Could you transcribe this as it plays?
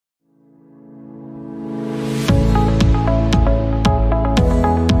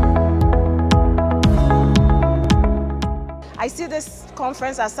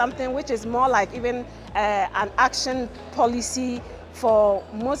conference as something which is more like even an action policy for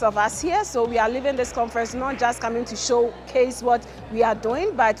most of us here. So we are living this conference not just coming to showcase what we are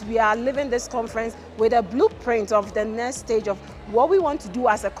doing, but we are living this conference with a blueprint of the next stage of what we want to do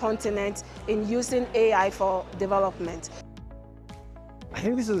as a continent in using AI for development. I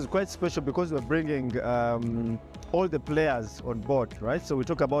think this is quite special because we're bringing all the players on board, right? So we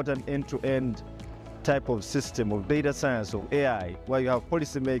talk about an end-to-end type of system of data science, of AI, where you have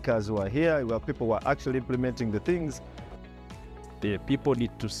policymakers who are here, you have people who are actually implementing the things. The people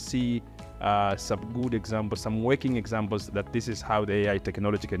need to see some good examples, some working examples that this is how the AI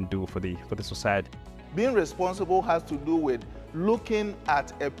technology can do for the society. Being responsible has to do with looking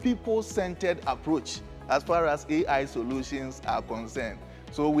at a people-centered approach as far as AI solutions are concerned.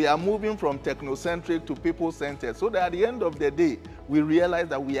 So we are moving from technocentric to people-centered, so that at the end of the day, we realize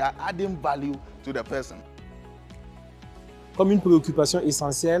that we are adding value to the person. Comme une préoccupation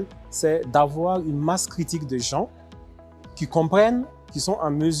essentielle, c'est d'avoir une masse critique de gens qui comprennent, qui sont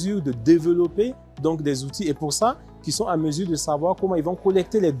en mesure de développer donc des outils, et pour ça, qui sont en mesure de savoir comment ils vont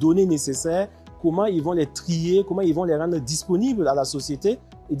collecter les données nécessaires, comment ils vont les trier, comment ils vont les rendre disponibles à la société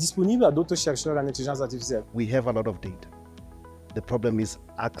et disponibles à d'autres chercheurs en intelligence artificielle. We have a lot of data. The problem is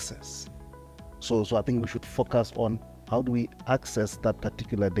access. So I think we should focus on how do we access that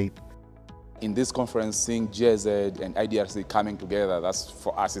particular data. In this conference, seeing GIZ and IDRC coming together, that's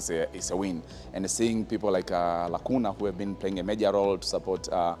for us is a win. And seeing people like Lacuna, who have been playing a major role to support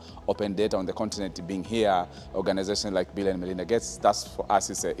open data on the continent, being here, organizations like Bill and Melinda Gates, that's for us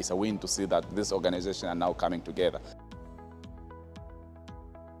is a win to see that this organization are now coming together.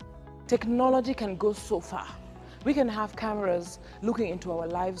 Technology can go so far. We can have cameras looking into our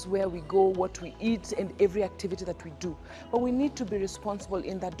lives, where we go, what we eat, and every activity that we do. But we need to be responsible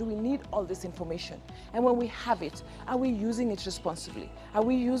in that, do we need all this information? And when we have it, are we using it responsibly? Are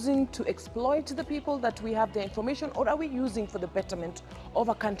we using to exploit the people that we have the information, or are we using for the betterment of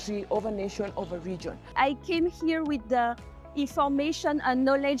a country, of a nation, of a region? I came here with the information and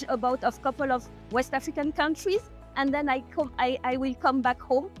knowledge about a couple of West African countries, and then I will come back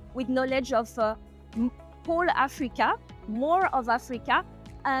home with knowledge of whole Africa, more of Africa,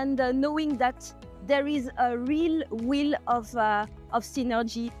 and knowing that there is a real will of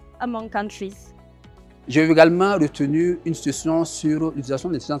synergy among countries. J'ai également retenu une situation sur l'utilisation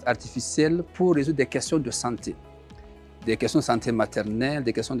de l'intelligence artificielle pour résoudre des questions de santé maternelle,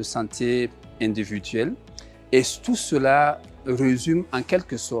 des questions de santé individuelle. Et tout cela résume en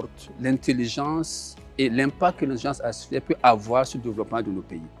quelque sorte l'intelligence et l'impact que l'intelligence artificielle peut avoir sur le développement de nos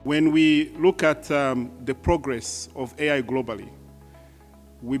pays. When we look at the progress of AI globally,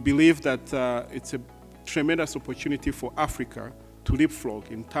 we believe that it's a tremendous opportunity for Africa to leapfrog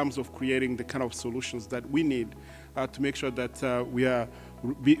in terms of creating the kind of solutions that we need to make sure that we are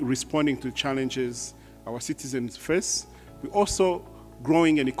responding to challenges our citizens face. We're also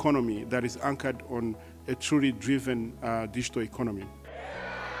growing an economy that is anchored on a truly driven digital economy.